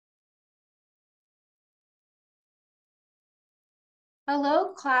Hello,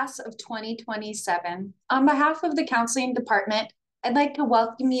 class of 2027. On behalf of the counseling department, I'd like to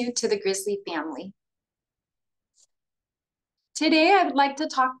welcome you to the Grizzly family. Today, I would like to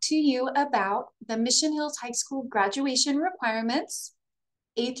talk to you about the Mission Hills High School graduation requirements,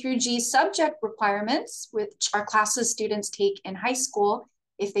 A through G subject requirements, which our classes students take in high school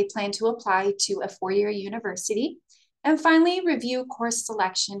if they plan to apply to a four-year university, and finally, review course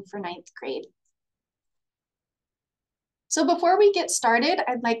selection for ninth grade. So before we get started,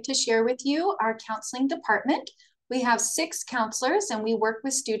 I'd like to share with you our counseling department. We have 6 counselors and we work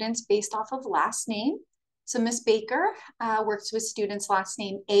with students based off of last name. So Ms. Baker works with students last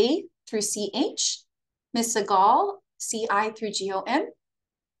name A through CH, Ms. Segal, CI through GOM,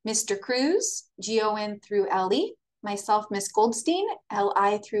 Mr. Cruz, GON through LE, myself, Ms. Goldstein,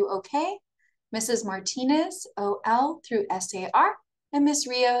 LI through OK, Mrs. Martinez, OL through SAR, and Ms.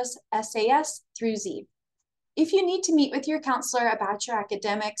 Rios, SAS through Z. If you need to meet with your counselor about your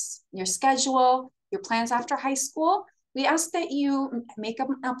academics, your schedule, your plans after high school, we ask that you make an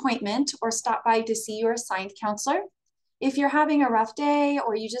appointment or stop by to see your assigned counselor. If you're having a rough day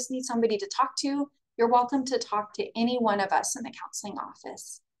or you just need somebody to talk to, you're welcome to talk to any one of us in the counseling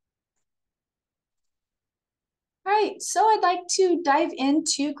office. All right, so I'd like to dive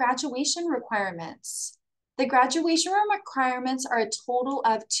into graduation requirements. The graduation requirements are a total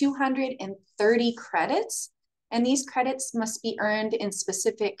of 230 credits, and these credits must be earned in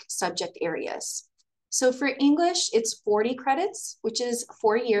specific subject areas. So for English, it's 40 credits, which is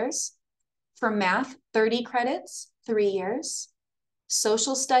 4 years. For math, 30 credits, 3 years.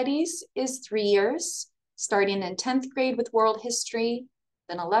 Social studies is 3 years, starting in 10th grade with world history,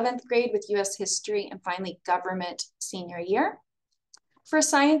 then 11th grade with US history, and finally government senior year. For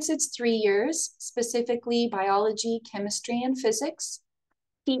science, it's 3 years, specifically biology, chemistry, and physics.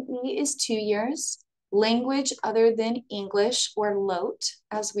 PE is 2 years. Language other than English, or LOT,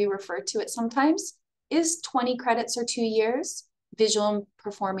 as we refer to it sometimes, is 20 credits or 2 years. Visual and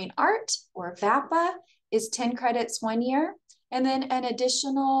Performing Art, or VAPA, is 10 credits 1 year, and then an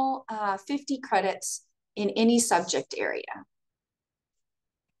additional 50 credits in any subject area.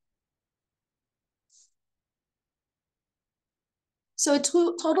 So a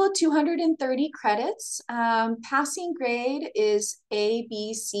total of 230 credits. Passing grade is A,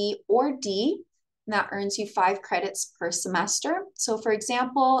 B, C, or D. And that earns you 5 credits per semester. So for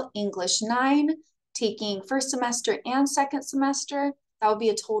example, English 9, taking first semester and second semester, that would be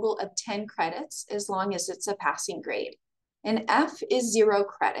a total of 10 credits as long as it's a passing grade. And F is 0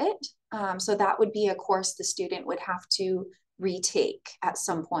 credit. So that would be a course the student would have to retake at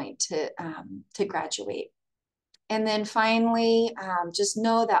some point to graduate. And then finally, just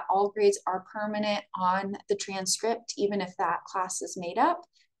know that all grades are permanent on the transcript, even if that class is made up.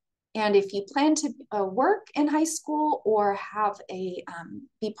 And if you plan to work in high school or have be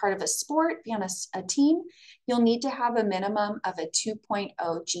part of a sport, be on a team, you'll need to have a minimum of a 2.0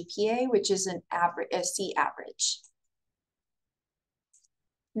 GPA, which is a C average.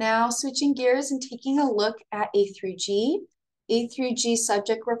 Now switching gears and taking a look at A through G. A through G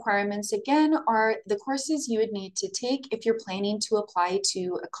subject requirements, again, are the courses you would need to take if you're planning to apply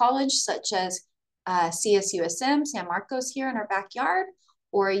to a college such as CSUSM, San Marcos here in our backyard,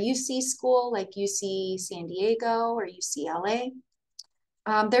 or a UC school like UC San Diego or UCLA.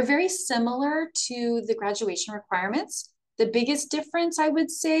 They're very similar to the graduation requirements. The biggest difference, I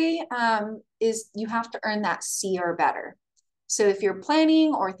would say, is you have to earn that C or better. So if you're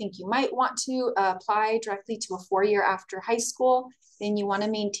planning or think you might want to apply directly to a 4-year after high school, then you want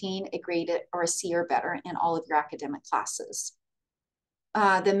to maintain a grade or a C or better in all of your academic classes.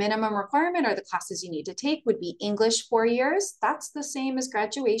 The minimum requirement or the classes you need to take would be English 4 years. That's the same as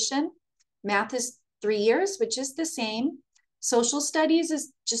graduation. Math is 3 years, which is the same. Social studies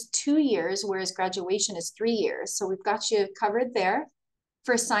is just 2 years, whereas graduation is 3 years. So we've got you covered there.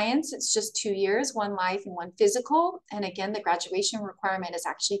 For science, it's just 2 years, 1 life and 1 physical. And again, the graduation requirement is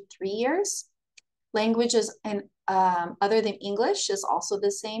actually 3 years. Languages and other than English is also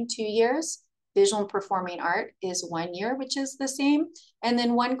the same, 2 years. Visual and Performing Art is 1 year, which is the same. And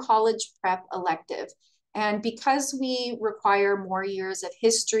then 1 college prep elective. And because we require more years of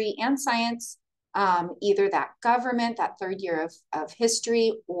history and science, either that government, that 3rd year of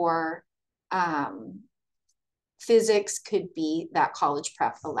history, or physics could be that college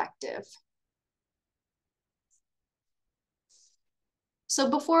prep elective. So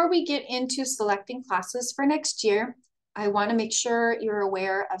before we get into selecting classes for next year, I want to make sure you're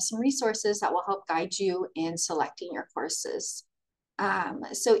aware of some resources that will help guide you in selecting your courses.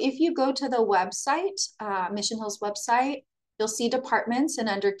 So if you go to the website, Mission Hills website, you'll see departments, and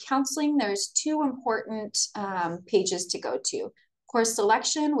under counseling, there's 2 important pages to go to: Course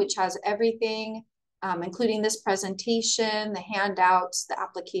selection, which has everything, including this presentation, the handouts, the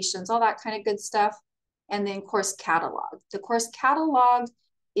applications, all that kind of good stuff. And then course catalog. The course catalog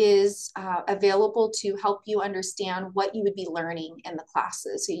is available to help you understand what you would be learning in the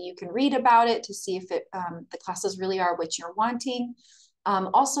classes. So you can read about it to see if the classes really are what you're wanting.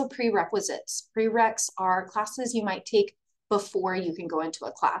 Also prerequisites. Prereqs are classes you might take before you can go into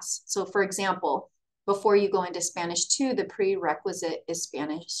a class. So for example, before you go into Spanish 2, the prerequisite is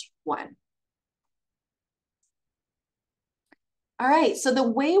Spanish 1. All right, so the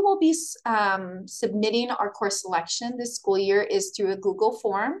way we'll be submitting our course selection this school year is through a Google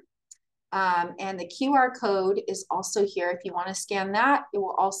form. And the QR code is also here. If you want to scan that, it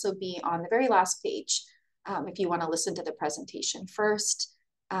will also be on the very last page if you want to listen to the presentation first.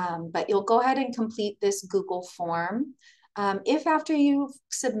 But you'll go ahead and complete this Google form. If after you've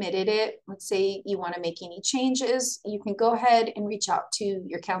submitted it, let's say you want to make any changes, you can go ahead and reach out to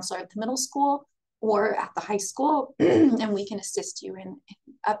your counselor at the middle school or at the high school, and we can assist you in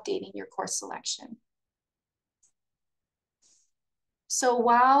updating your course selection. So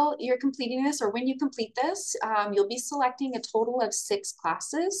while you're completing this, or when you complete this, you'll be selecting a total of 6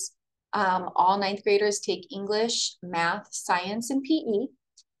 classes. All 9th graders take English, math, science, and PE.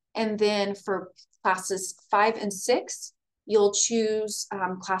 And then for classes 5 and 6, you'll choose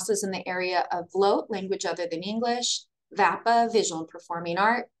classes in the area of LOT, language other than English, VAPA, visual and performing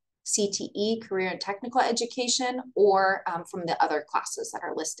art, CTE, career and technical education, or from the other classes that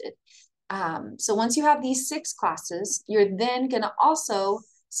are listed. So once you have these 6 classes, you're then going to also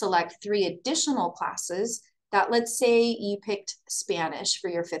select 3 additional classes that, let's say you picked Spanish for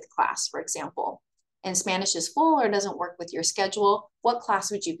your 5th class, for example, and Spanish is full or doesn't work with your schedule. What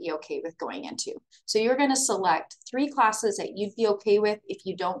class would you be okay with going into? So you're going to select 3 classes that you'd be okay with if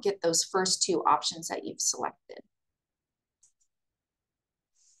you don't get those first 2 options that you've selected.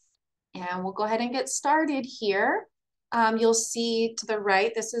 And we'll go ahead and get started here. You'll see to the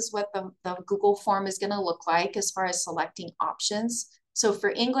right, this is what the Google form is going to look like as far as selecting options. So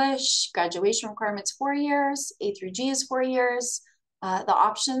for English, graduation requirements 4 years, A through G is 4 years. The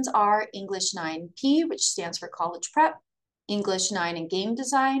options are English 9P, which stands for college prep, English 9 and game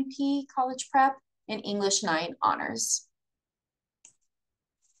design P, college prep, and English 9 honors.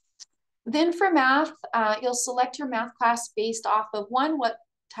 Then for math, you'll select your math class based off of what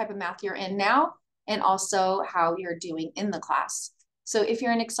type of math you're in now, and also how you're doing in the class. So if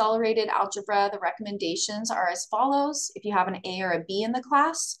you're in accelerated algebra, the recommendations are as follows. If you have an A or a B in the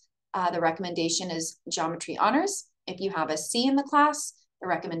class, the recommendation is geometry honors. If you have a C in the class, the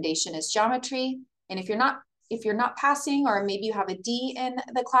recommendation is geometry. And if you're not passing, or maybe you have a D in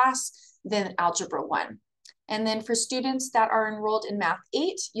the class, then algebra 1. And then for students that are enrolled in Math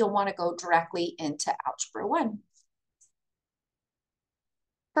 8, you'll want to go directly into algebra 1.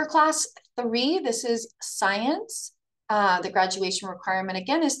 For class 3, this is science. The graduation requirement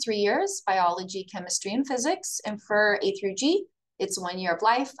again is 3 years, biology, chemistry, and physics. And for A through G, it's 1 year of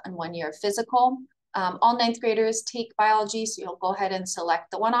life and 1 year of physical. All 9th graders take biology, so you'll go ahead and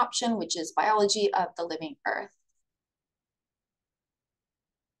select the 1 option, which is biology of the living earth.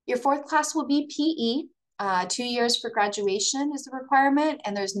 Your 4th class will be PE. 2 years for graduation is the requirement,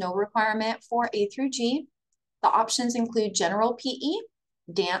 and there's no requirement for A through G. The options include general PE,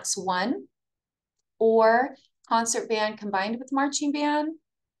 dance 1, or concert band combined with marching band,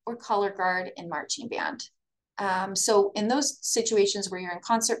 or color guard and marching band. So in those situations where you're in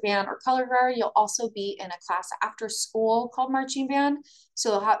concert band or color guard, you'll also be in a class after school called marching band.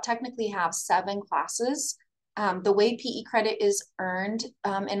 So you'll technically have 7 classes. The way PE credit is earned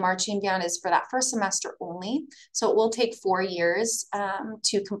in marching band is for that first semester only. So it will take 4 years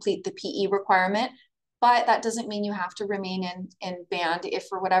to complete the PE requirement. But that doesn't mean you have to remain in band. If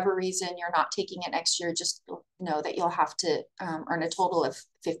for whatever reason you're not taking it next year, just know that you'll have to earn a total of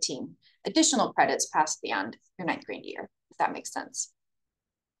 15 additional credits past band your 9th grade year, if that makes sense.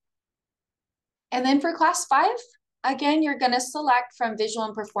 And then for class 5, again, you're going to select from visual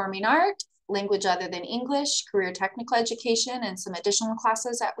and performing art, language other than English, career technical education, and some additional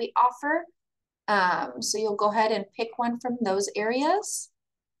classes that we offer. So you'll go ahead and pick one from those areas.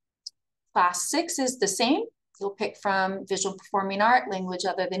 Class 6 is the same. You'll pick from visual performing art, language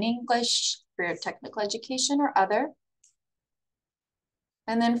other than English, career technical education, or other.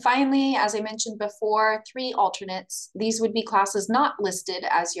 And then finally, as I mentioned before, 3 alternates. These would be classes not listed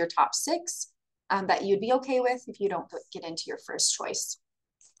as your top 6 that you'd be okay with if you don't get into your first choice.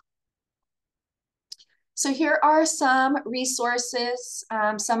 So here are some resources.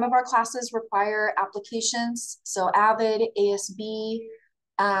 Some of our classes require applications. So AVID, ASB,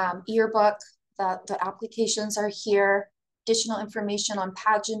 yearbook, the applications are here. additional information on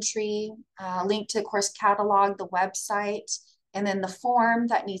pageantry, link to course catalog, the website, and then the form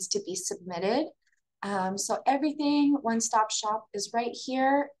that needs to be submitted. So everything, one-stop shop is right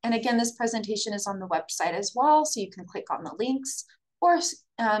here. And again, this presentation is on the website as well, so you can click on the links or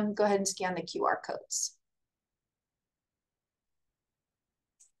go ahead and scan the QR codes.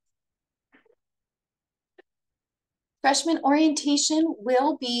 Freshman orientation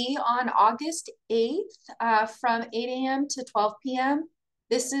will be on August 8th from 8 a.m. to 12 p.m.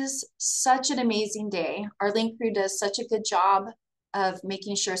 This is such an amazing day. Our Link crew does such a good job of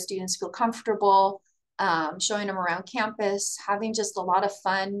making sure students feel comfortable, showing them around campus, having just a lot of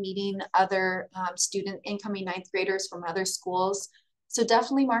fun, meeting other incoming ninth graders from other schools. So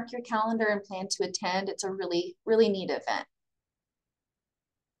definitely mark your calendar and plan to attend. It's a really, really neat event.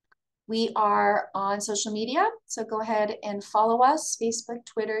 We are on social media, so go ahead and follow us, Facebook,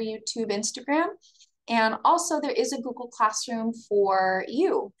 Twitter, YouTube, Instagram. And also there is a Google Classroom for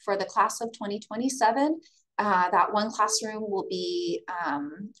you, for the class of 2027. That one classroom will be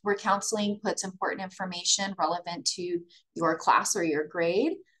where counseling puts important information relevant to your class or your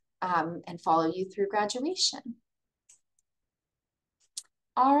grade and follow you through graduation.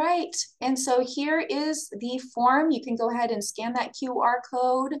 All right, and so here is the form. You can go ahead and scan that QR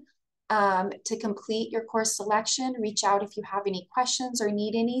code to complete your course selection. Reach out if you have any questions or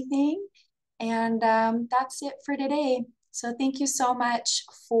need anything. And that's it for today. So thank you so much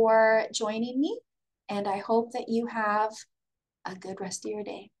for joining me. And I hope that you have a good rest of your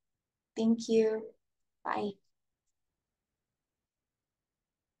day. Thank you. Bye.